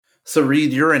So,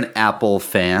 Reed, you're an Apple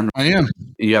fan. I am.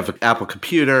 You have an Apple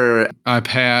computer.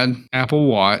 iPad, Apple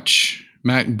Watch,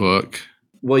 MacBook.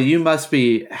 Well, you must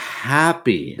be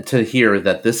happy to hear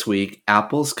that this week,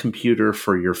 Apple's computer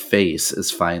for your face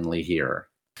is finally here.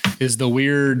 Is the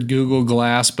weird Google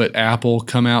Glass but Apple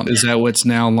come out? Is that what's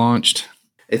now launched?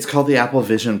 It's called the Apple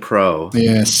Vision Pro.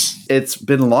 Yes. It's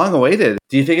been long awaited.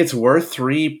 Do you think it's worth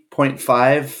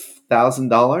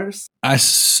 $3,500? I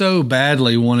so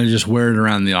badly want to just wear it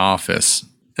around the office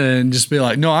and just be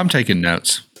like, no, I'm taking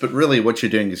notes. But really what you're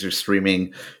doing is you're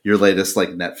streaming your latest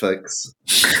like Netflix.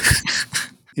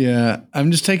 Yeah,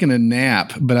 I'm just taking a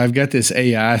nap, but I've got this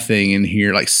AI thing in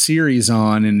here, like Siri's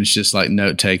on, and it's just like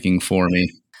note taking for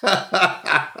me.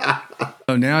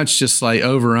 So now it's just like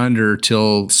over under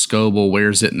till Scoble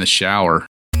wears it in the shower.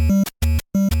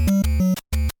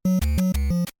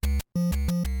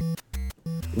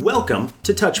 Welcome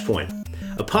to Touchpoint,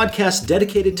 a podcast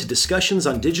dedicated to discussions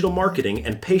on digital marketing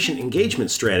and patient engagement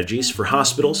strategies for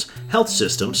hospitals, health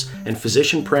systems, and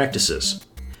physician practices.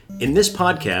 In this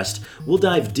podcast, we'll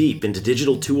dive deep into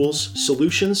digital tools,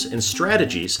 solutions, and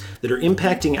strategies that are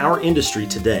impacting our industry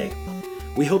today.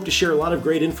 We hope to share a lot of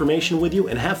great information with you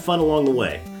and have fun along the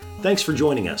way. Thanks for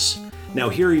joining us. Now,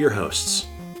 here are your hosts.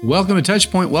 Welcome to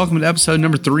Touchpoint. Welcome to episode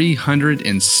number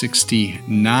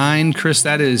 369. Chris,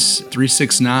 that is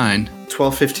 369.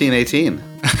 12, 15, 18.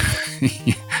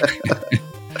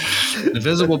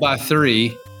 Divisible by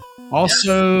 3.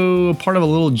 Also part of a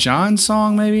Little John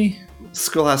song, maybe?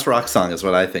 Schoolhouse Rock song is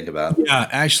what I think about. Yeah,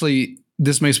 actually,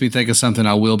 this makes me think of something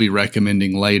I will be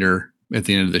recommending later at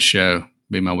the end of the show.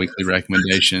 Be my weekly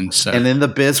recommendation. So, and in the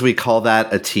biz, we call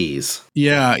that a tease.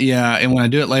 Yeah. And when I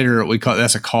do it later, we call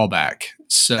that's a callback.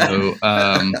 So,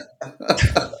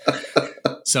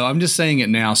 so I'm just saying it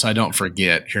now so I don't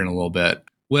forget here in a little bit.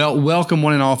 Well, welcome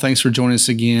one and all. Thanks for joining us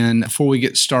again. Before we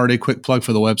get started, quick plug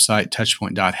for the website,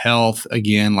 touchpoint.health.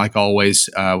 Again, like always,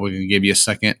 we're going to give you a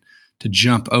second to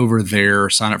jump over there,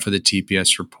 sign up for the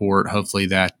TPS report. Hopefully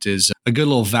that is a good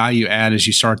little value add as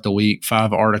you start the week.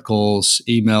 5 articles,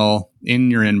 email in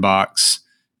your inbox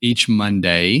each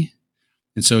Monday.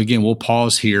 And so again, we'll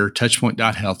pause here,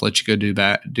 touchpoint.health, let you go do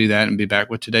that and be back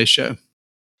with today's show.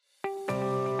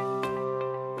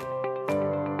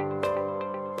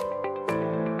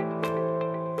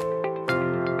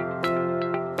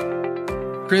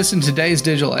 Chris, in today's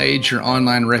digital age, your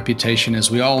online reputation, as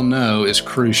we all know, is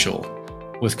crucial.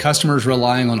 With customers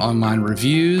relying on online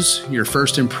reviews, your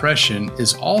first impression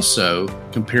is also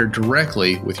compared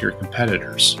directly with your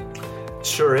competitors.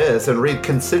 Sure is. And Reed,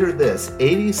 consider this.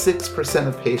 86%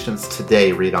 of patients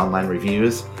today read online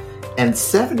reviews, and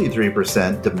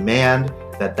 73% demand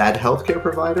that healthcare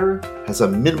provider has a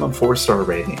minimum 4-star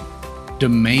rating.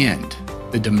 Demand.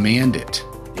 They demand it.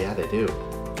 Yeah, they do.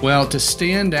 Well, to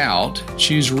stand out,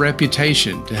 choose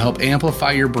reputation to help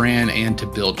amplify your brand and to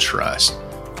build trust.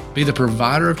 Be the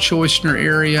provider of choice in your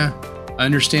area,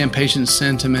 understand patient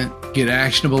sentiment, get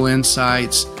actionable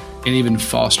insights, and even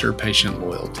foster patient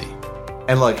loyalty.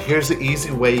 And look, here's the easy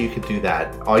way you could do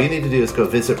that. All you need to do is go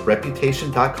visit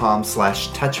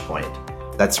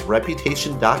reputation.com/touchpoint. That's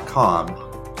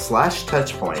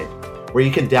reputation.com/touchpoint, where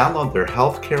you can download their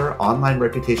healthcare online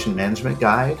reputation management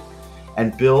guide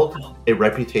and build a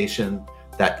reputation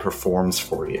that performs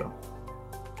for you.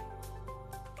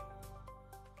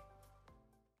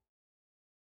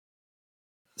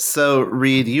 So,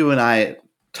 Reed, you and I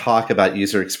talk about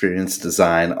user experience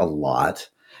design a lot.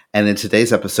 And in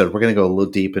today's episode, we're going to go a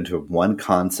little deep into one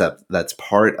concept that's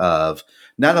part of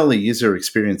not only user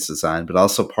experience design, but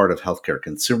also part of healthcare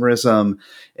consumerism.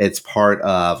 It's part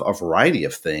of a variety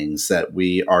of things that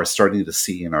we are starting to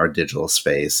see in our digital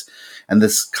space. And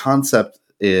this concept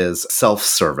is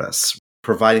self-service,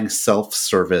 providing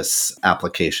self-service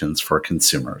applications for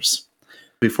consumers.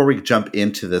 Before we jump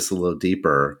into this a little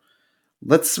deeper,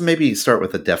 let's maybe start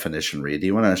with a definition, Reed. Do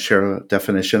you want to share a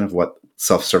definition of what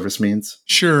self-service means?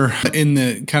 Sure. In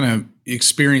the kind of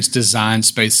experience design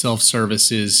space,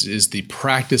 self-service is the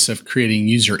practice of creating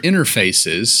user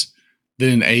interfaces that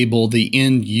enable the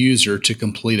end user to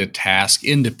complete a task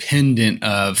independent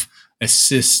of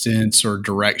assistance or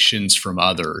directions from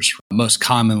others. Most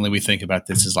commonly, we think about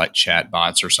this as like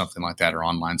chatbots or something like that, or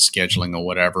online scheduling or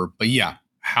whatever. But yeah,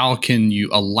 how can you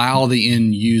allow the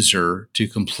end user to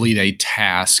complete a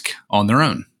task on their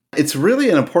own? It's really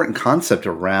an important concept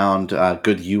around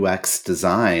good UX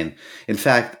design. In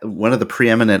fact, one of the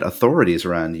preeminent authorities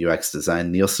around UX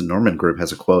design, Nielsen Norman Group,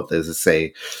 has a quote that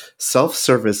says,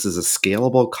 self-service is a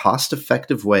scalable,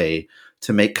 cost-effective way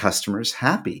to make customers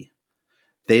happy.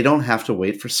 They don't have to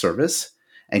wait for service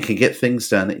and can get things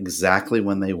done exactly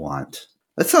when they want.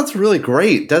 That sounds really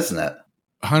great, doesn't it?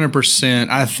 100%.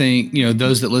 I think,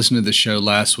 those that listened to the show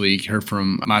last week heard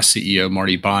from my CEO,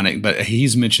 Marty Bonnick, but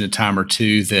he's mentioned a time or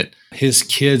two that his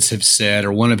kids have said,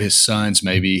 or one of his sons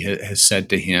maybe has said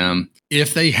to him,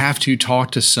 if they have to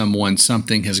talk to someone,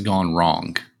 something has gone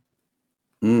wrong.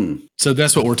 So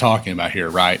that's what we're talking about here,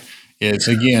 right? It's,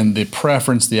 again, the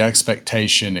preference, the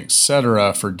expectation, et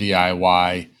cetera, for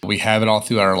DIY. We have it all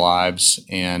through our lives,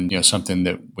 and something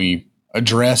that we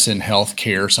address in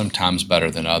healthcare sometimes better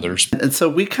than others. And so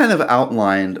we kind of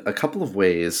outlined a couple of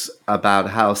ways about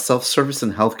how self-service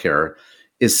in healthcare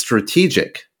is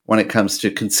strategic when it comes to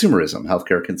consumerism,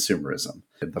 healthcare consumerism.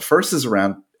 The first is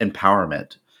around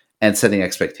empowerment and setting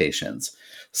expectations.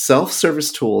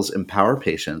 Self-service tools empower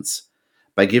patients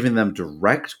by giving them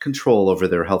direct control over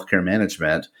their healthcare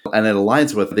management, and it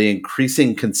aligns with the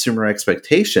increasing consumer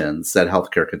expectations that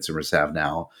healthcare consumers have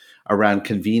now around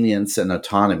convenience and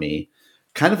autonomy,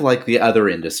 kind of like the other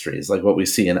industries, like what we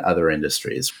see in other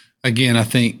industries. Again, I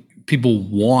think people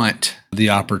want the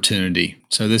opportunity.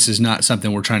 So this is not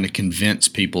something we're trying to convince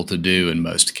people to do in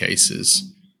most cases.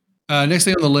 Next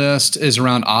thing on the list is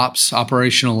around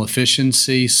operational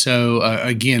efficiency. So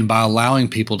again, by allowing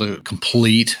people to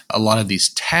complete a lot of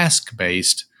these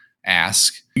task-based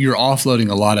asks, you're offloading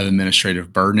a lot of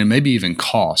administrative burden and maybe even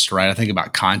cost, right? I think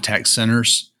about contact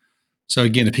centers. So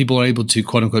again, if people are able to,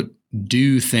 quote unquote,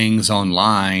 do things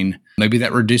online, maybe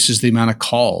that reduces the amount of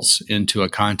calls into a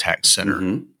contact center.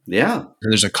 Mm-hmm. Yeah.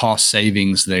 There's a cost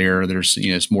savings there. There's,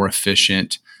 it's more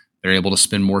efficient. They're able to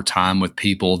spend more time with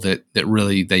people that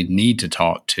really they need to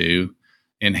talk to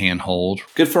and handhold.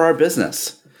 Good for our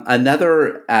business.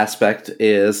 Another aspect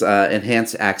is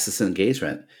enhanced access and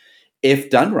engagement.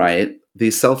 If done right,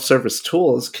 these self-service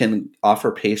tools can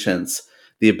offer patients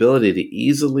the ability to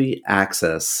easily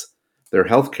access their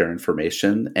healthcare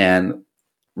information and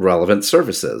relevant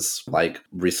services, like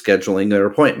rescheduling their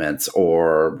appointments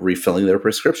or refilling their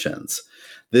prescriptions.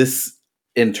 This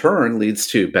in turn leads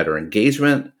to better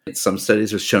engagement. Some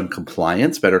studies have shown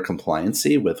better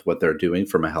compliancy with what they're doing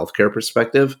from a healthcare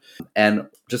perspective, and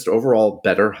just overall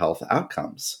better health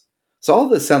outcomes. So all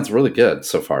of this sounds really good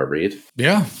so far, Reed.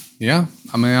 Yeah.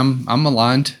 I mean, I'm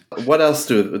aligned. What else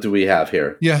do we have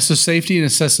here? Yeah, so safety and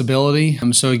accessibility.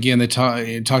 So again,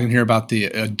 talking here about the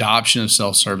adoption of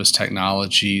self-service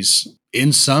technologies.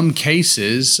 In some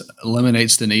cases,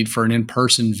 eliminates the need for an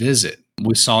in-person visit.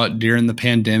 We saw it during the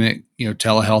pandemic,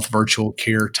 telehealth, virtual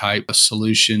care type of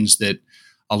solutions that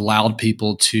allowed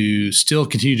people to still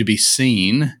continue to be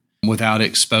seen without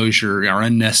exposure or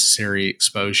unnecessary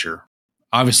exposure.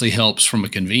 Obviously helps from a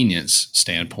convenience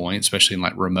standpoint, especially in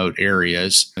like remote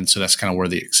areas. And so that's kind of where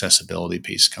the accessibility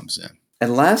piece comes in.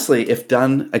 And lastly, if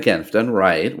done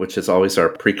right, which is always our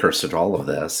precursor to all of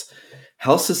this,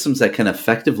 health systems that can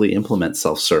effectively implement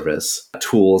self-service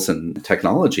tools and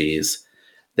technologies,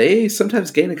 they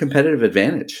sometimes gain a competitive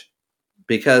advantage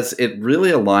because it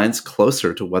really aligns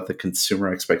closer to what the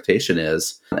consumer expectation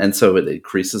is. And so it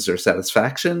increases their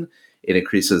satisfaction, it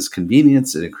increases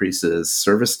convenience, it increases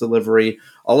service delivery.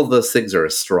 All of those things are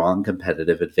a strong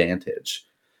competitive advantage.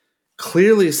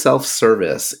 Clearly,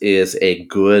 self-service is a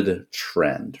good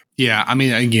trend. Yeah, I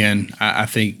mean, again, I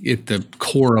think at the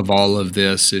core of all of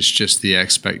this is just the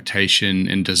expectation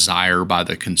and desire by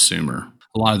the consumer.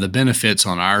 A lot of the benefits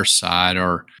on our side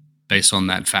are based on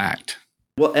that fact.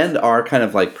 We'll end our kind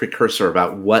of like precursor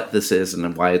about what this is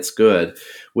and why it's good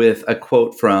with a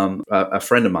quote from a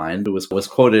friend of mine who was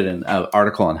quoted in an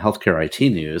article on Healthcare IT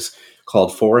News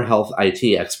called 4 Health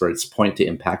IT Experts Point to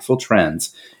Impactful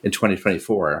Trends in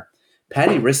 2024.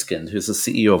 Patty Riskind, who's the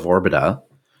CEO of Orbita,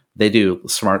 they do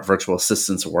smart virtual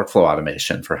assistants and workflow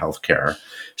automation for healthcare.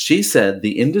 She said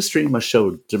the industry must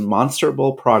show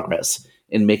demonstrable progress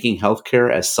in making healthcare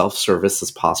as self-service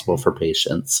as possible for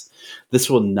patients. This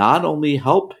will not only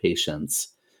help patients,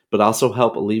 but also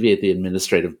help alleviate the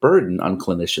administrative burden on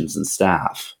clinicians and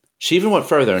staff. She even went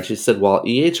further and she said, while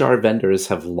EHR vendors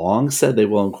have long said they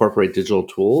will incorporate digital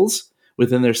tools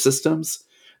within their systems,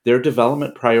 their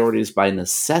development priorities by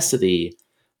necessity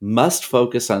must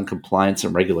focus on compliance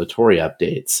and regulatory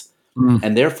updates.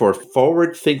 And therefore,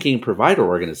 forward-thinking provider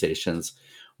organizations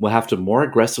will have to more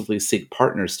aggressively seek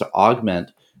partners to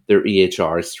augment their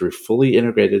EHRs through fully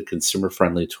integrated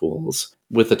consumer-friendly tools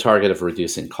with the target of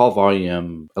reducing call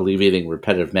volume, alleviating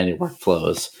repetitive manual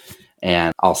workflows,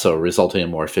 and also resulting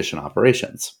in more efficient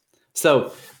operations.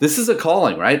 So this is a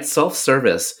calling, right?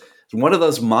 Self-service is one of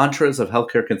those mantras of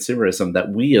healthcare consumerism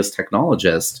that we as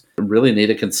technologists really need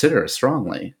to consider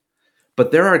strongly.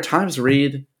 But there are times,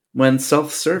 Reed, when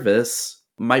self-service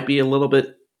might be a little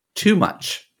bit too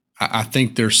much. I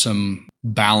think there's some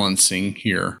balancing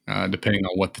here, depending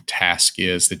on what the task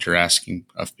is that you're asking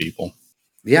of people.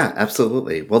 Yeah,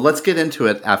 absolutely. Well, let's get into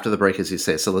it after the break, as you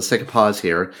say. So let's take a pause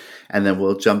here, and then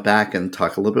we'll jump back and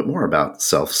talk a little bit more about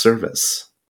self-service.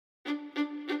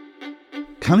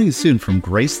 Coming soon from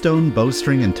Greystone,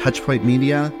 Bowstring, and Touchpoint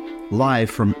Media,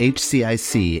 live from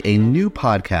HCIC, a new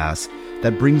podcast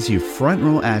that brings you front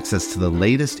row access to the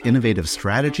latest innovative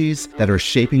strategies that are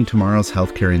shaping tomorrow's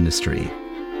healthcare industry.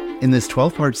 In this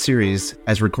 12-part series,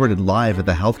 as recorded live at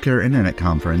the Healthcare Internet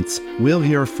Conference, we'll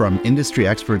hear from industry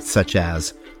experts such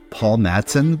as Paul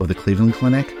Madsen of the Cleveland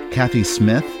Clinic, Kathy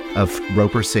Smith of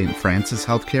Roper St. Francis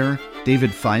Healthcare,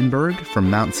 David Feinberg from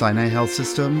Mount Sinai Health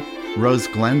System, Rose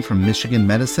Glenn from Michigan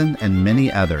Medicine, and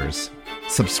many others.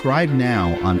 Subscribe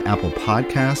now on Apple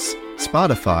Podcasts,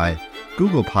 Spotify,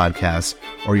 Google Podcasts,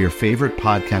 or your favorite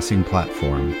podcasting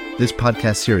platform. This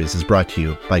podcast series is brought to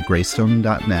you by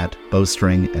Greystone.net,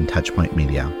 Bowstring, and Touchpoint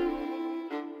Media.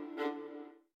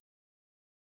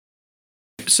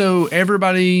 So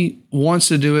everybody wants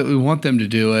to do it. We want them to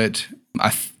do it. I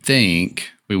think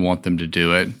we want them to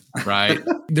do it, right?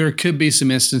 There could be some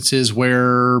instances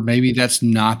where maybe that's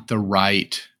not the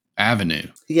right avenue.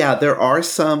 Yeah, there are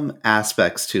some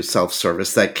aspects to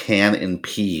self-service that can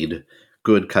impede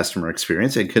good customer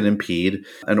experience and could impede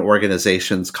an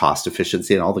organization's cost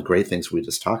efficiency and all the great things we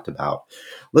just talked about.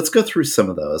 Let's go through some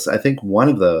of those. I think one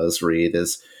of those, Reed,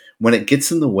 is when it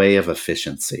gets in the way of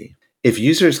efficiency. If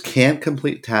users can't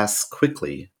complete tasks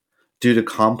quickly due to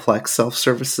complex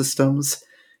self-service systems,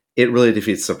 it really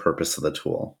defeats the purpose of the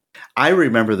tool. I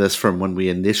remember this from when we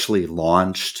initially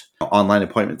launched online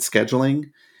appointment scheduling.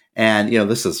 And,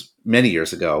 this is many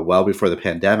years ago, well before the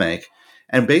pandemic.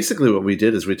 And basically what we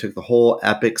did is we took the whole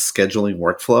Epic scheduling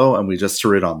workflow and we just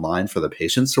threw it online for the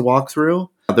patients to walk through.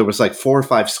 There was like 4 or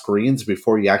 5 screens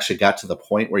before you actually got to the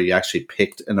point where you actually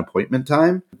picked an appointment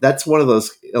time. That's one of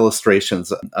those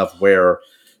illustrations of where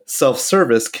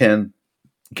self-service can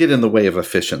get in the way of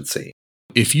efficiency.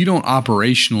 If you don't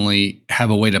operationally have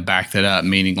a way to back that up,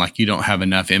 meaning like you don't have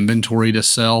enough inventory to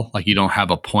sell, like you don't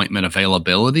have appointment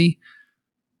availability,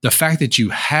 the fact that you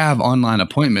have online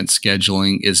appointment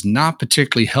scheduling is not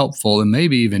particularly helpful and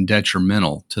maybe even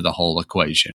detrimental to the whole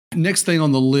equation. Next thing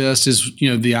on the list is,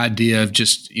 the idea of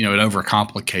just, it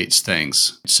overcomplicates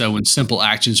things. So when simple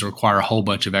actions require a whole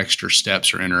bunch of extra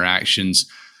steps or interactions,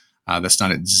 that's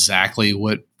not exactly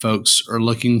what folks are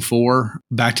looking for.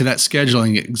 Back to that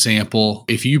scheduling example,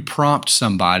 if you prompt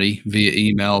somebody via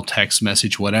email, text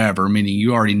message, whatever, meaning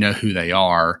you already know who they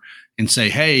are, and say,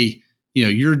 hey,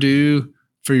 you're due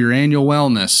for your annual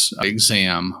wellness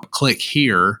exam, click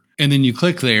here, and then you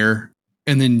click there,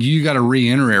 and then you got to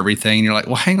re-enter everything. And you're like,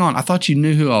 well, hang on, I thought you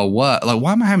knew who I was. Like,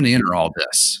 why am I having to enter all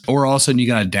this? Or all of a sudden you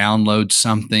got to download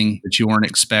something that you weren't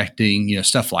expecting,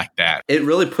 stuff like that. It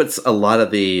really puts a lot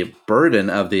of the burden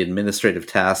of the administrative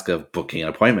task of booking an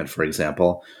appointment, for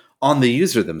example, on the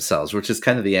user themselves, which is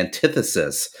kind of the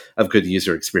antithesis of good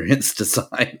user experience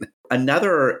design.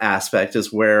 Another aspect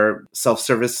is where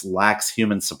self-service lacks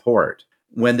human support.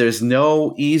 When there's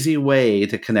no easy way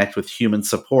to connect with human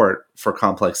support for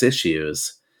complex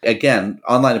issues. Again,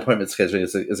 online appointment scheduling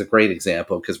is a great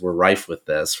example because we're rife with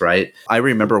this, right? I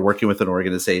remember working with an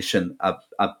organization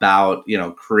about,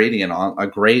 creating a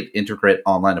great integrate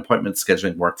online appointment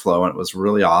scheduling workflow, and it was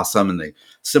really awesome. And they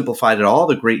simplified all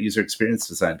the great user experience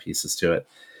design pieces to it.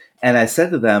 And I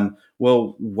said to them,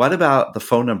 well, what about the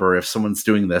phone number if someone's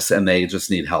doing this and they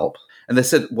just need help? And they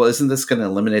said, well, isn't this going to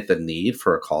eliminate the need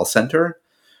for a call center?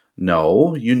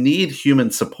 No, you need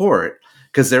human support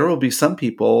because there will be some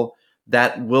people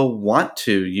that will want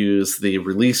to use the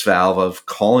release valve of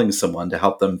calling someone to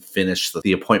help them finish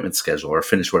the appointment schedule or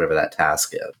finish whatever that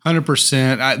task is.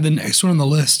 100%. The next one on the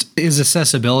list is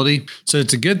accessibility. So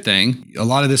it's a good thing. A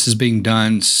lot of this is being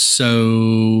done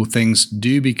so things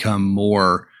do become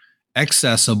more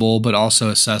accessible, but also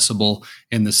accessible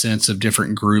in the sense of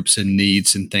different groups and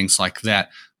needs and things like that.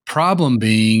 Problem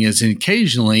being is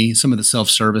occasionally some of the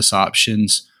self-service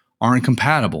options aren't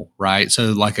compatible, right?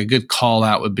 So like a good call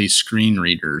out would be screen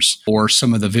readers or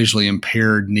some of the visually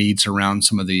impaired needs around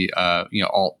some of the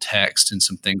alt text and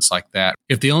some things like that.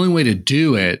 If the only way to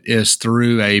do it is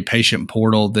through a patient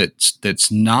portal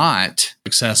that's not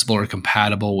accessible or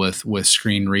compatible with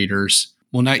screen readers,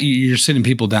 well, now you're sending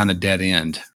people down a dead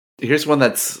end. Here's one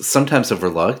that's sometimes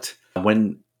overlooked.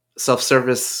 When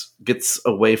self-service gets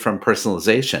away from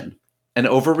personalization, an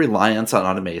over-reliance on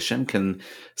automation can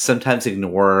sometimes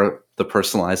ignore the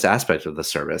personalized aspect of the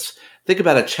service. Think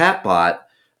about a chatbot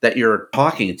that you're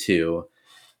talking to,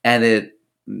 and it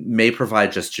may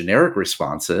provide just generic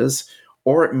responses,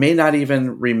 or it may not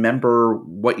even remember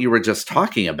what you were just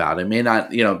talking about. It may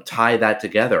not, tie that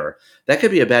together. That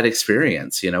could be a bad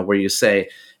experience, where you say,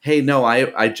 hey, no,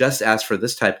 I just asked for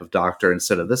this type of doctor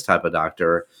instead of this type of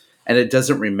doctor, and it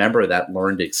doesn't remember that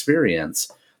learned experience.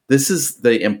 This is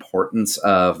the importance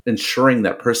of ensuring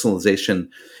that personalization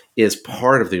is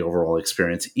part of the overall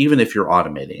experience, even if you're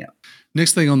automating it.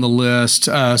 Next thing on the list,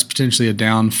 is potentially a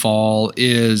downfall,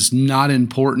 is not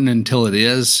important until it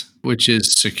is, which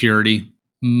is security.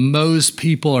 Most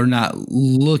people are not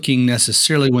looking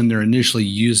necessarily when they're initially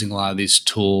using a lot of these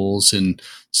tools and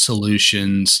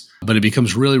solutions, but it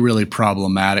becomes really, really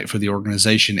problematic for the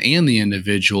organization and the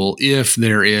individual if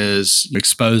there is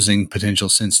exposing potential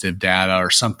sensitive data or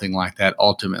something like that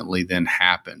ultimately then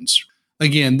happens.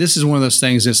 Again, this is one of those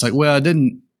things that's like, well, it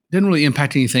didn't really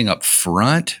impact anything up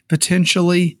front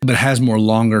potentially, but has more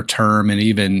longer term and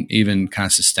even kind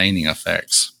of sustaining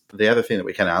effects. The other thing that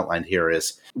we kind of outlined here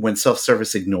is when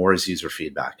self-service ignores user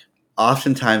feedback.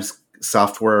 Oftentimes,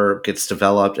 software gets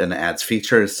developed and adds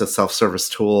features to self-service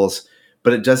tools,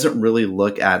 but it doesn't really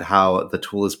look at how the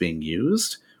tool is being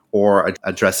used or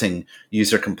addressing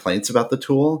user complaints about the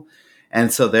tool.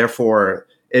 And so therefore,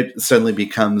 it suddenly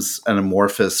becomes an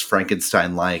amorphous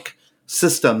Frankenstein-like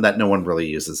system that no one really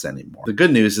uses anymore. The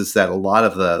good news is that a lot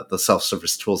of the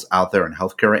self-service tools out there in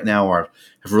healthcare right now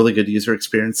have really good user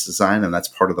experience design, and that's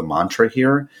part of the mantra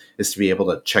here, is to be able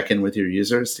to check in with your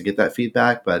users to get that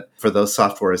feedback. But for those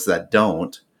softwares that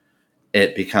don't,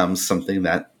 it becomes something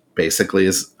that basically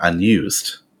is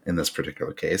unused in this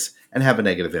particular case and have a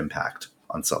negative impact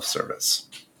on self-service.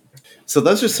 So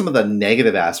those are some of the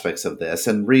negative aspects of this.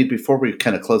 And Reed, before we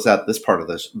kind of close out this part of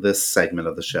this segment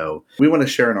of the show, we want to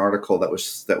share an article that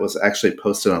was actually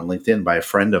posted on LinkedIn by a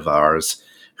friend of ours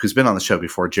who's been on the show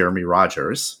before, Jeremy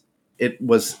Rogers. It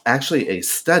was actually a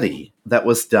study that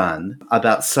was done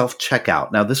about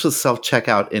self-checkout. Now, this was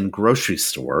self-checkout in grocery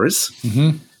stores,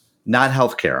 not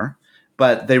healthcare,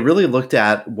 but they really looked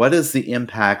at what is the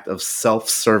impact of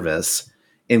self-service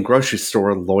in grocery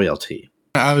store loyalty.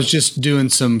 I was just doing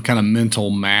some kind of mental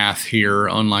math here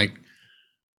on like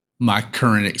my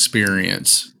current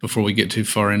experience before we get too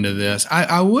far into this.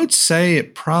 I would say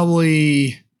it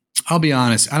probably, I'll be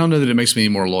honest, I don't know that it makes me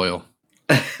any more loyal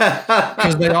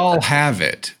because they all have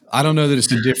it. I don't know that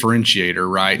it's a differentiator,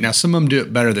 right? Now, some of them do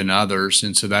it better than others.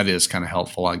 And so that is kind of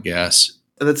helpful, I guess.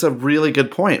 That's a really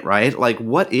good point, right? Like,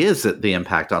 what is the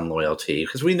impact on loyalty?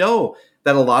 Because we know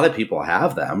that a lot of people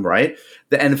have them, right?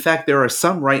 And in fact, there are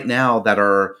some right now that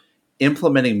are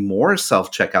implementing more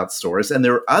self-checkout stores, and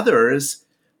there are others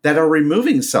that are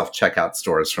removing self-checkout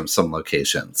stores from some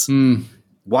locations.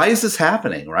 Why is this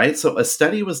happening, right? So a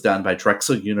study was done by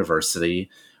Drexel University,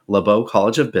 LeBeau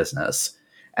College of Business,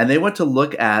 and they went to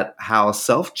look at how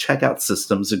self-checkout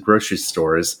systems in grocery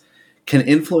stores can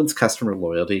influence customer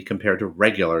loyalty compared to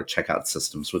regular checkout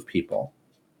systems with people.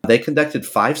 They conducted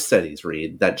 5 studies,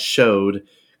 Reed, that showed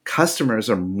customers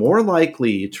are more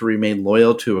likely to remain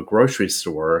loyal to a grocery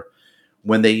store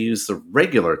when they use the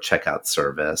regular checkout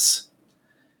service.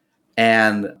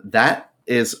 And that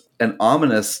is an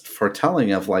ominous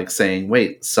foretelling of like saying,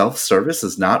 wait, self-service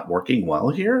is not working well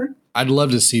here? I'd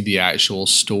love to see the actual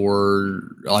store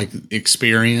like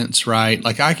experience, right?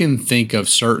 Like I can think of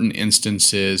certain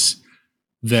instances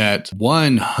that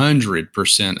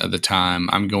 100% of the time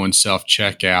I'm going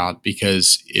self-checkout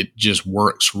because it just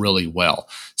works really well.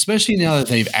 Especially now that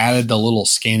they've added the little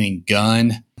scanning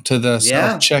gun to the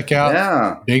self-checkout.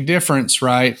 Yeah. Big difference,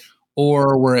 right?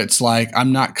 Or where it's like,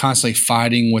 I'm not constantly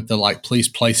fighting with the like, please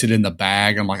place it in the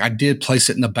bag. I'm like, I did place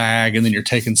it in the bag and then you're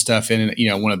taking stuff in and, you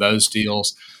know, one of those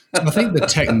deals. So I think the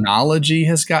technology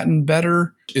has gotten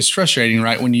better. It's frustrating,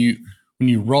 right? When you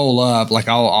roll up, like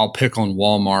I'll pick on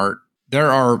Walmart.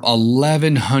 There are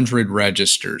 1,100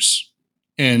 registers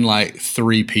and like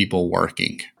 3 people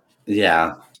working.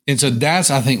 Yeah. And so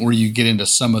that's, I think, where you get into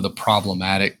some of the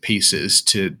problematic pieces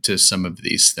to some of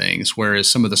these things. Whereas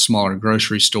some of the smaller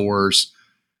grocery stores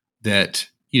that,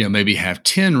 you know, maybe have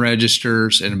 10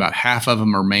 registers and about half of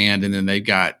them are manned, and then they've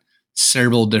got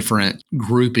several different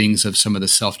groupings of some of the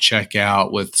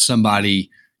self-checkout with somebody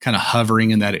kind of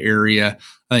hovering in that area.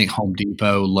 I think Home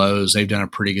Depot, Lowe's, they've done a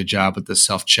pretty good job with the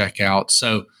self-checkout.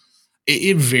 So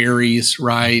it varies,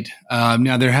 right?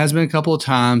 Now, there has been a couple of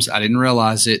times I didn't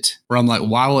realize it where I'm like,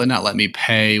 why will it not let me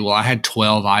pay? Well, I had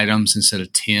 12 items instead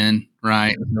of 10,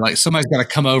 right? Like somebody's got to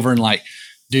come over and like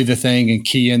do the thing and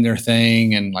key in their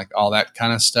thing and like all that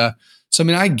kind of stuff. So, I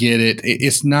mean, I get it.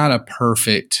 It's not a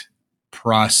perfect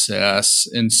process.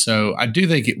 And so I do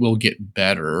think it will get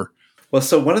better. Well,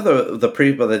 so one of the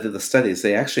people that did the studies,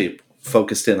 they actually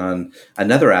focused in on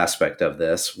another aspect of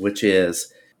this, which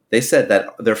is they said that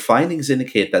their findings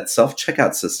indicate that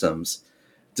self-checkout systems,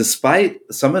 despite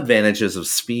some advantages of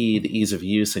speed, ease of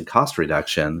use, and cost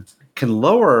reduction, can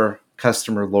lower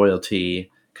customer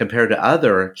loyalty compared to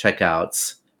other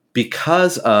checkouts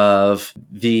because of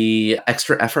the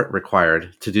extra effort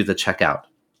required to do the checkout.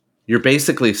 You're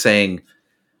basically saying,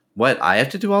 what, I have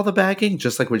to do all the bagging?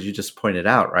 Just like what you just pointed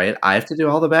out, right? I have to do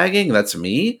all the bagging? That's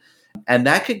me? And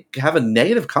that could have a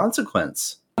negative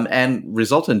consequence and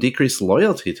result in decreased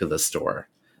loyalty to the store.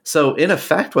 So in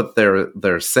effect, what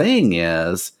they're saying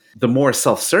is the more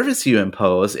self-service you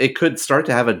impose, it could start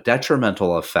to have a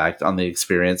detrimental effect on the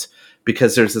experience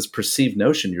because there's this perceived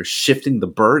notion you're shifting the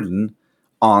burden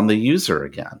on the user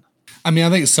again. I mean, I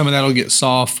think some of that will get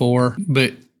solved for,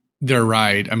 but they're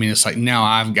right. I mean, it's like now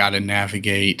I've got to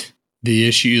navigate the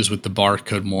issues with the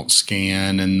barcode won't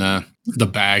scan and the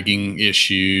bagging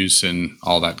issues and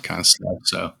all that kind of stuff.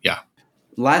 So, yeah.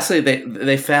 Lastly,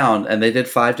 they found, and they did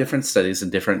 5 different studies in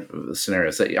different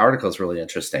scenarios. The article is really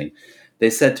interesting. They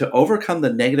said to overcome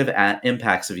the negative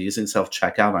impacts of using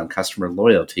self-checkout on customer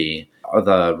loyalty,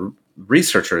 the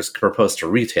researchers proposed to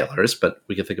retailers, but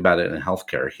we can think about it in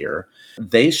healthcare here,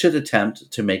 they should attempt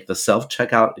to make the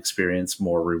self-checkout experience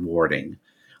more rewarding,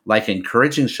 like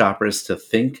encouraging shoppers to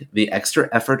think the extra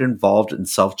effort involved in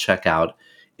self-checkout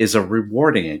is a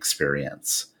rewarding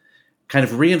experience, kind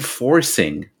of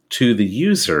reinforcing to the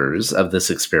users of this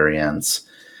experience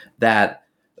that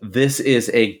this is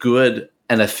a good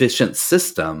and efficient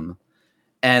system,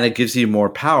 and it gives you more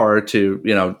power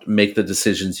to, make the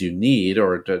decisions you need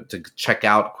or to check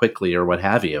out quickly or what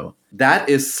have you. That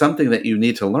is something that you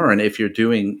need to learn if you're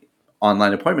doing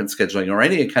online appointment scheduling or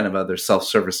any kind of other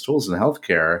self-service tools in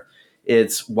healthcare.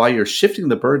 It's while you're shifting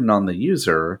the burden on the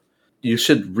user, you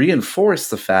should reinforce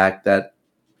the fact that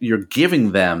you're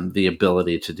giving them the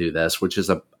ability to do this, which is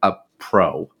a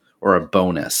pro or a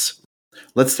bonus.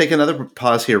 Let's take another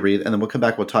pause here, Reed, and then we'll come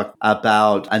back. We'll talk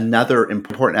about another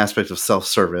important aspect of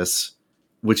self-service,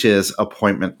 which is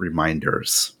appointment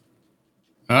reminders.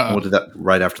 We'll do that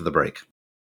right after the break.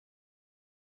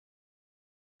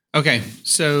 Okay,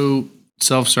 so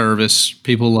self-service,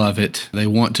 people love it. They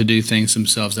want to do things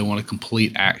themselves. They want to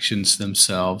complete actions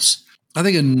themselves. I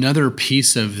think another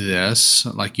piece of this,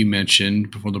 like you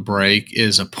mentioned before the break,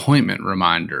 is appointment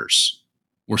reminders.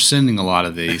 We're sending a lot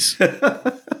of these.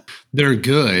 They're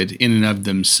good in and of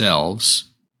themselves.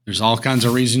 There's all kinds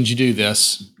of reasons you do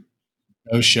this.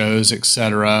 No shows,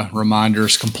 etc.,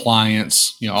 reminders,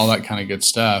 compliance, all that kind of good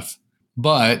stuff.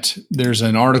 But there's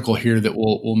an article here that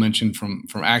we'll mention from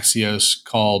Axios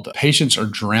called "Patients Are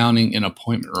Drowning in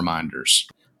Appointment Reminders."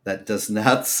 That does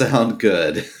not sound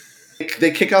good.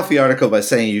 They kick off the article by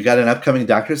saying you got an upcoming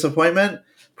doctor's appointment,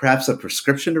 perhaps a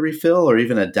prescription to refill, or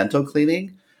even a dental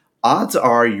cleaning. Odds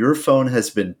are your phone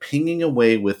has been pinging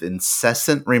away with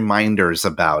incessant reminders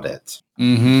about it.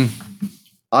 Mm-hmm.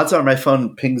 Odds are my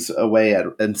phone pings away at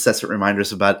incessant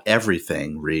reminders about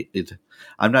everything, Reed.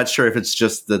 I'm not sure if it's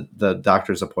just the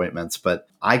doctor's appointments, but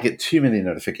I get too many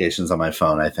notifications on my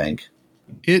phone, I think.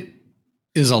 It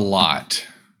is a lot.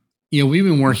 We've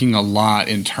been working a lot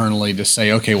internally to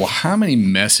say, okay, well, how many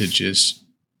messages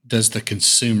does the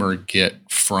consumer get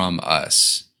from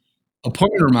us?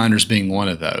 Appointment reminders being one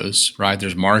of those, right?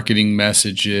 There's marketing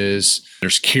messages,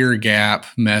 there's care gap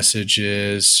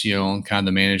messages, on kind of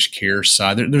the managed care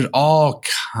side. There's all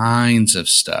kinds of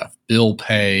stuff. Bill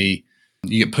pay,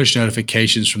 you get push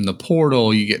notifications from the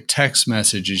portal, you get text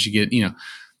messages, you get,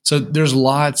 so there's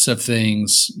lots of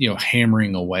things,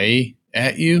 hammering away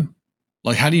at you.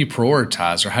 Like, how do you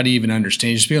prioritize or how do you even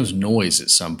understand? It just becomes noise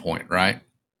at some point, right?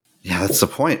 Yeah, that's the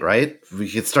point, right? We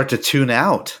could start to tune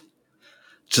out.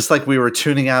 Just like we were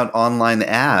tuning out online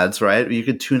ads, right? You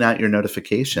could tune out your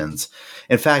notifications.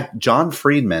 In fact, John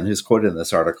Friedman, who's quoted in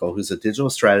this article, who's a digital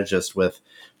strategist with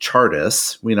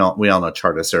Chartis, we all know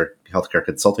Chartis, are a healthcare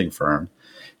consulting firm.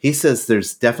 He says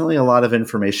there's definitely a lot of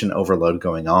information overload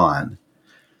going on.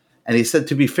 And he said,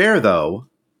 to be fair, though,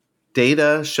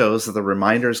 data shows that the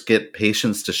reminders get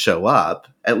patients to show up,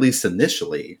 at least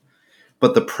initially.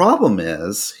 But the problem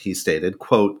is, he stated,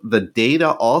 quote, the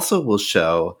data also will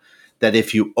show that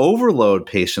if you overload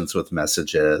patients with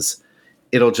messages,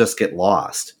 it'll just get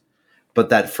lost. But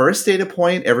that first data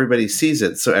point, everybody sees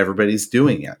it, so everybody's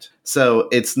doing it. So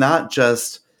it's not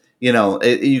just,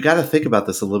 you got to think about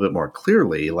this a little bit more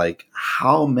clearly. Like,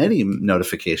 how many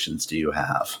notifications do you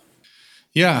have?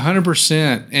 Yeah,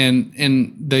 100%.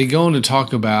 And they go on to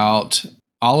talk about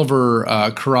Oliver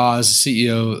Carraz,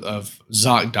 CEO of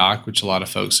ZocDoc, which a lot of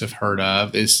folks have heard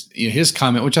of, is his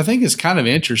comment, which I think is kind of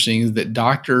interesting, is that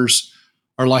doctors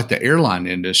are like the airline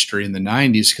industry in the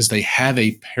 90s because they have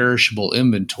a perishable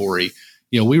inventory.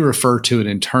 We refer to it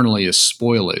internally as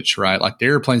spoilage, right? Like the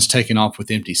airplane's taking off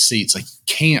with empty seats. Like, you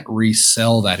can't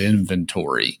resell that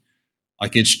inventory.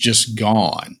 Like, it's just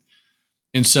gone.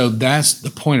 And so that's the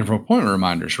point of appointment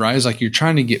reminders, right? It's like you're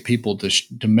trying to get people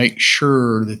to make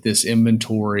sure that this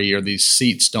inventory or these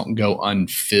seats don't go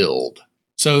unfilled.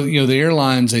 So, the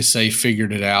airlines, they say,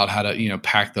 figured it out how to,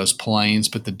 pack those planes.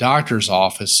 But the doctor's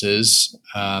offices,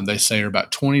 they say, are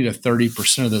about 20 to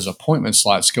 30% of those appointment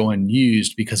slots go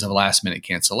unused because of last minute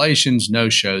cancellations, no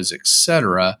shows,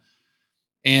 etc.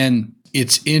 And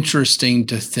it's interesting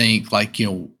to think, like,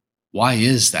 why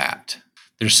is that?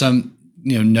 There's some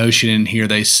notion in here.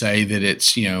 They say that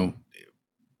it's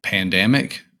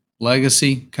pandemic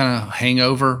legacy kind of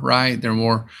hangover, right?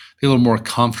 People are more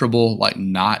comfortable like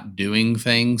not doing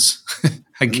things.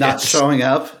 I guess. Not showing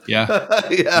up. Yeah.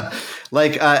 Yeah.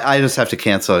 Like I just have to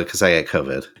cancel it because I get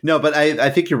COVID. No, but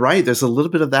I think you're right. There's a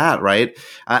little bit of that, right?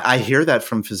 I hear that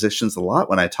from physicians a lot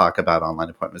when I talk about online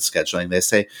appointment scheduling. They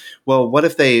say, well, what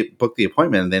if they book the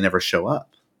appointment and they never show up?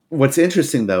 What's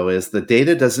interesting, though, is the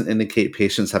data doesn't indicate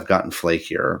patients have gotten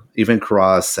flakier. Even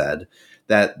Carra said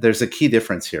that there's a key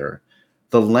difference here.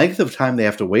 The length of time they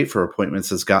have to wait for appointments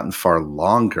has gotten far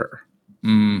longer.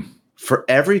 For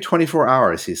every 24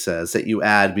 hours, he says, that you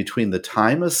add between the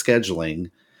time of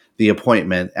scheduling the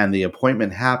appointment and the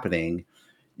appointment happening,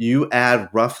 you add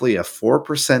roughly a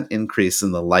 4% increase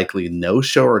in the likely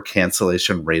no-show or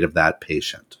cancellation rate of that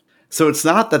patient. So it's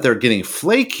not that they're getting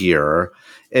flakier.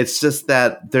 It's just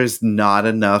that there's not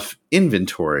enough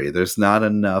inventory. There's not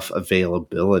enough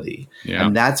availability. Yeah.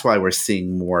 And that's why we're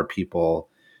seeing more people,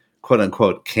 quote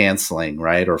unquote, canceling,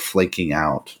 right? Or flaking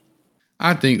out.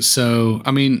 I think so.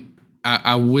 I mean,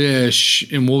 I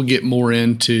wish, and we'll get more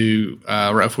into,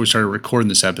 right before we started recording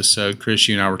this episode, Chris,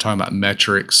 you and I were talking about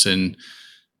metrics and,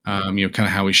 kind of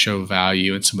how we show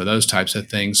value and some of those types of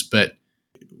things. But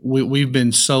we've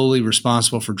been solely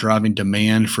responsible for driving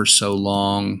demand for so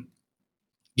long,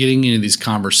 getting into these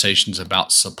conversations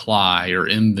about supply or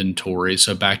inventory.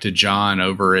 So back to John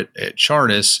over at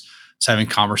Chartis, is having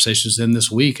conversations in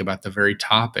this week about the very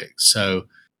topic. So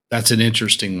that's an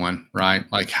interesting one, right?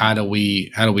 Like how do we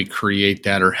create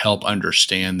that or help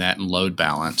understand that and load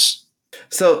balance?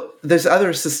 So there's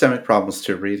other systemic problems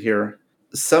to read here.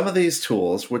 Some of these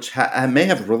tools, which may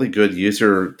have really good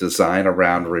user design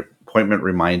around appointment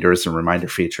reminders and reminder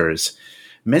features,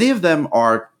 many of them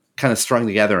are kind of strung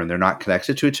together and they're not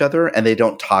connected to each other and they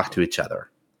don't talk to each other.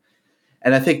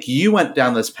 And I think you went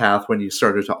down this path when you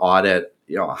started to audit,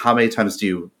 how many times do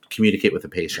you communicate with a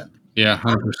patient? Yeah,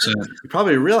 100%. You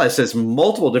probably realize there's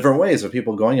multiple different ways of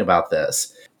people going about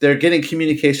this. They're getting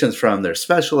communications from their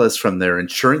specialists, from their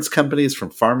insurance companies, from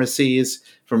pharmacies,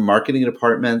 from marketing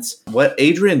departments. What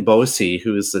Adrian Bosey,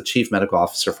 who is the chief medical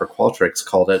officer for Qualtrics,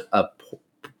 called it a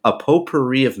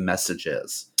potpourri of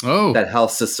messages that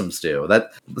health systems do.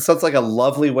 That sounds like a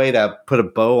lovely way to put a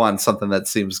bow on something that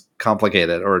seems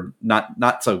complicated or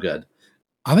not so good.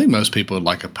 I think most people would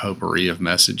like a potpourri of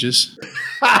messages.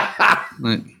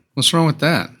 Like, what's wrong with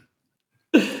that?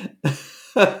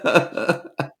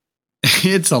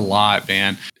 It's a lot,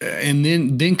 man. And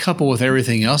then couple with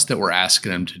everything else that we're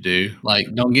asking them to do.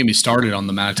 Like, don't get me started on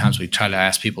the amount of times we try to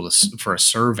ask people for a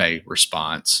survey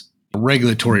response,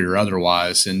 regulatory or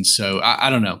otherwise. And so I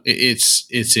don't know.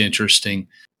 It's interesting.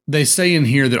 They say in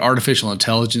here that artificial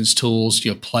intelligence tools,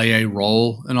 play a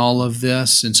role in all of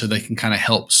this. And so they can kind of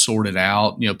help sort it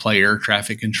out, play air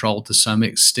traffic control to some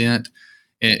extent.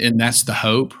 And that's the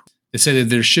hope. They say that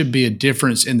there should be a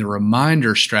difference in the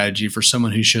reminder strategy for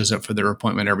someone who shows up for their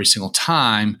appointment every single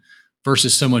time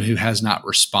versus someone who has not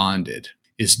responded.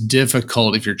 It's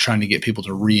difficult if you're trying to get people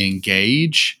to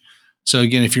re-engage. So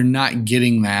again, if you're not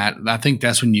getting that, I think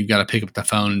that's when you've got to pick up the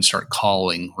phone and start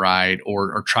calling, right?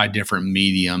 Or try different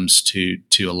mediums to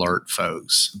alert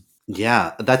folks.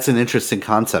 Yeah, that's an interesting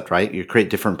concept, right? You create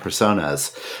different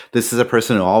personas. This is a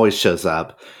person who always shows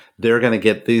up. They're going to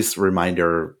get this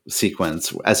reminder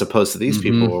sequence as opposed to these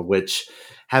people, which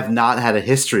have not had a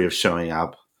history of showing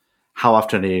up. How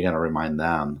often are you going to remind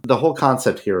them? The whole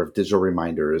concept here of digital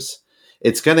reminders,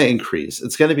 it's going to increase.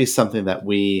 It's going to be something that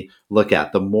we look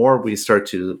at. The more we start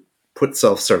to put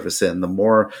self-service in, the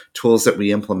more tools that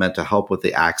we implement to help with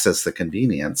the access, the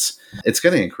convenience, it's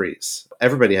going to increase.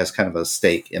 Everybody has kind of a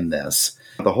stake in this.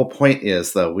 The whole point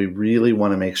is, though, we really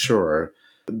want to make sure,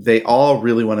 they all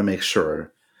really want to make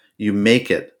sure you make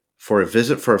it for a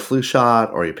visit for a flu shot,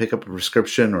 or you pick up a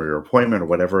prescription or your appointment or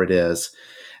whatever it is.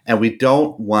 And we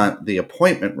don't want the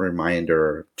appointment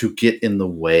reminder to get in the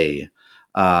way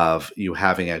of you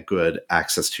having a good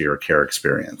access to your care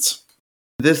experience.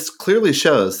 This clearly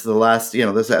shows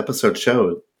this episode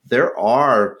showed there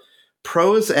are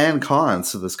pros and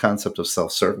cons to this concept of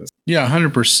self-service. Yeah,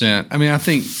 100%. I mean, I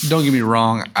think, don't get me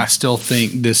wrong, I still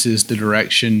think this is the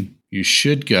direction you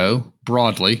should go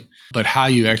broadly. but how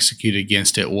you execute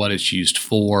against it, what it's used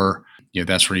for,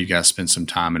 that's where you guys spend some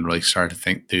time and really start to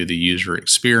think through the user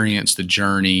experience, the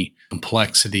journey,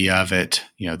 complexity of it,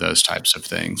 those types of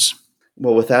things.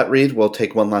 Well, with that, Reed, we'll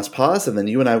take one last pause, and then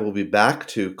you and I will be back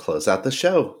to close out the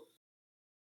show.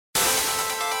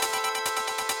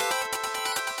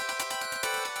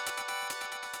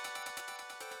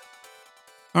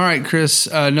 All right, Chris,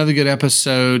 another good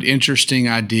episode, interesting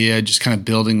idea, just kind of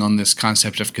building on this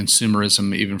concept of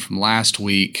consumerism, even from last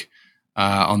week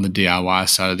on the DIY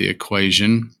side of the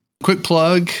equation. Quick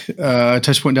plug,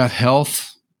 touchpoint.health.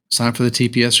 Sign up for the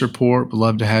TPS report. Would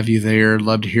love to have you there.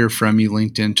 Love to hear from you.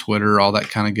 LinkedIn, Twitter, all that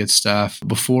kind of good stuff.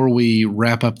 Before we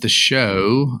wrap up the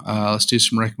show, let's do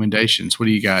some recommendations. What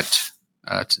do you got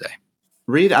today?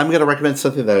 Reed, I'm going to recommend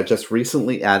something that I just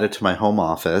recently added to my home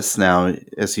office. Now,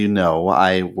 as you know,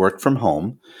 I work from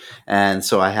home, and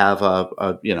so I have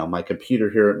my computer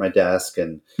here at my desk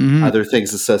and other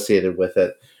things associated with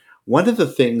it. One of the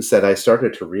things that I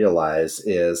started to realize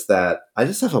is that I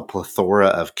just have a plethora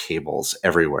of cables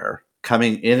everywhere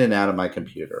coming in and out of my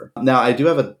computer. Now, I do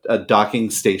have a docking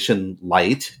station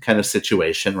light kind of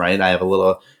situation, right? I have a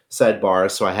little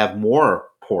sidebar, so I have more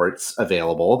ports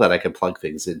available that I can plug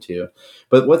things into.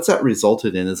 But what's that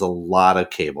resulted in is a lot of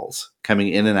cables coming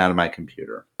in and out of my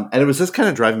computer. And it was just kind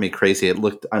of driving me crazy. It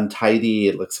looked untidy.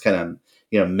 It looks kind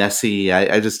of, messy.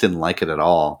 I just didn't like it at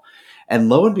all. And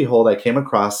lo and behold, I came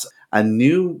across a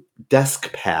new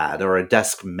desk pad or a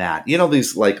desk mat.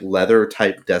 These like leather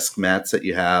type desk mats that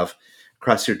you have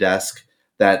across your desk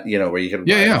that, where you can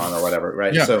ride on or whatever,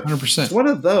 right? Yeah, so 100%. It's one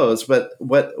of those, but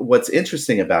what's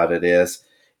interesting about it is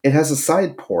it has a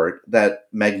side port that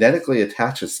magnetically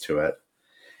attaches to it.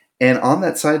 And on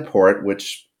that side port,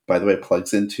 which, by the way,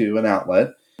 plugs into an outlet,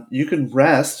 you can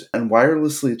rest and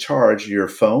wirelessly charge your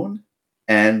phone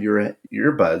and your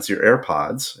earbuds, your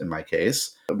AirPods, in my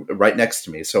case, right next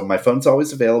to me. So my phone's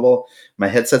always available. My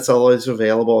headset's always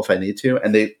available if I need to.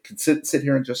 And they can sit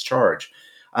here and just charge.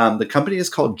 The company is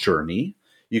called Journey.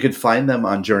 You can find them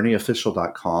on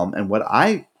journeyofficial.com. And what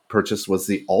I purchased was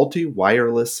the Alti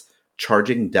Wireless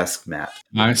Charging Desk Mat.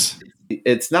 Nice.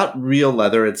 It's not real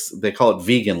leather. They call it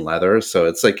vegan leather. So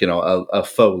it's like, a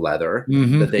faux leather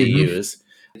that they use.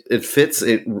 It fits.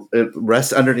 It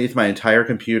rests underneath my entire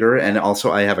computer. And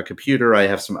also I have a computer. I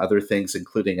have some other things,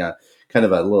 including a kind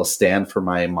of a little stand for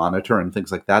my monitor and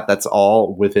things like that. That's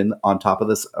all on top of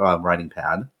this writing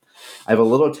pad. I have a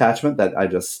little attachment that I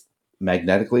just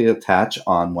magnetically attach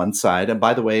on one side. And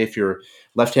by the way, if you're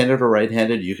left-handed or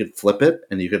right-handed, you could flip it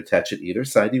and you could attach it either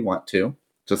side you want to,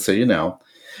 just so you know.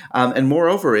 And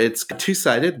moreover, it's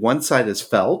two-sided. One side is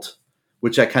felt,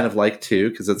 which I kind of like too,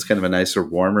 because it's kind of a nicer,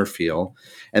 warmer feel.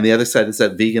 And the other side is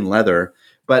that vegan leather.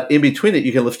 But in between it,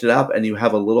 you can lift it up and you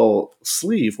have a little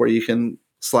sleeve where you can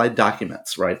slide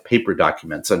documents, right? Paper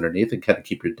documents underneath and kind of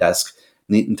keep your desk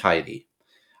neat and tidy.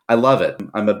 I love it.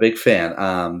 I'm a big fan.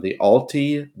 The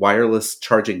Alti Wireless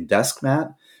Charging Desk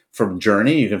Mat from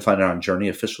Journey. You can find it on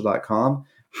journeyofficial.com.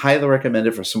 Highly recommend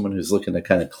it for someone who's looking to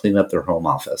kind of clean up their home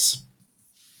office.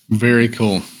 Very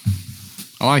cool.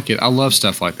 I like it. I love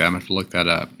stuff like that. I'm going to have to look that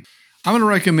up. I'm going to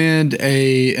recommend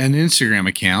an Instagram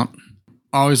account.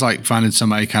 I always like finding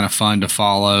somebody kind of fun to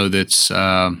follow that's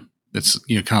kind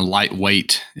of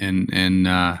lightweight and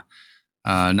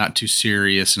not too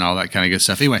serious and all that kind of good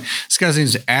stuff. Anyway, this guy's name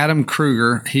is Adam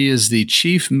Kruger. He is the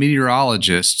chief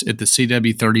meteorologist at the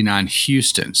CW39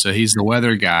 Houston. So he's the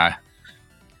weather guy.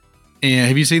 And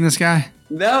have you seen this guy?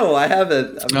 No, I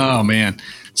haven't. Oh, man.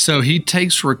 So he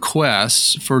takes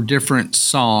requests for different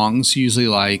songs, usually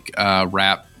like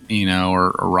rap,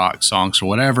 or rock songs or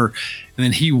whatever. And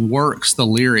then he works the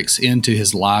lyrics into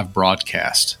his live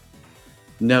broadcast.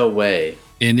 No way.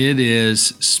 And it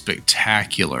is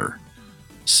spectacular.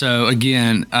 So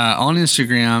again, on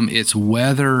Instagram, it's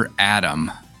Weather Adam,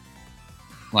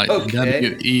 like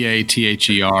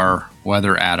WEATHER,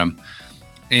 Weather Adam.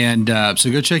 And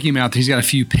so go check him out. He's got a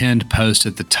few pinned posts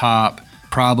at the top.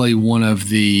 Probably one of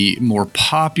the more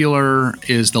popular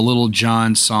is the Little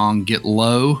John song "Get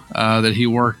Low" that he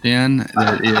worked in.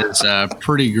 That is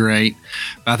pretty great.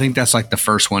 I think that's like the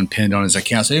first one pinned on his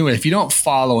account. So anyway, if you don't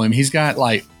follow him, he's got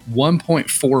like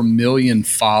 1.4 million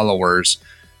followers,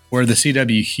 where the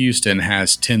CW Houston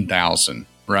has 10,000,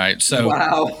 right? So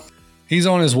wow, he's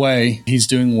on his way. He's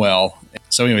doing well.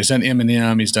 So anyway, he's done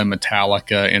Eminem, he's done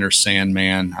Metallica, Enter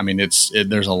Sandman. I mean, there's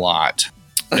a lot.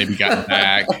 Maybe Got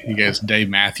Back. He gets Dave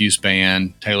Matthews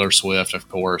Band, Taylor Swift, of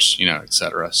course, et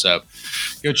cetera. So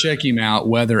go check him out,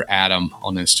 Weather Adam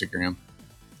on Instagram.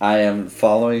 I am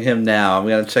following him now. I'm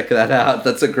going to check that out.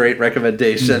 That's a great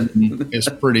recommendation. It's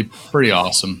pretty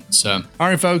awesome. So, all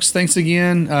right, folks, thanks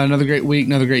again. Another great week,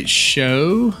 another great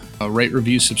show. Rate,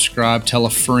 review, subscribe, tell a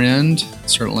friend.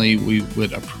 Certainly, we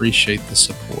would appreciate the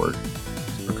support.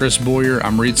 For Chris Boyer,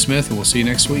 I'm Reed Smith, and we'll see you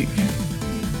next week.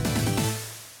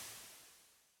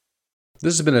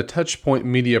 This has been a Touchpoint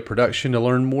Media production. To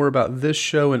learn more about this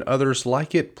show and others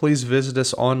like it, please visit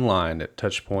us online at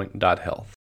touchpoint.health.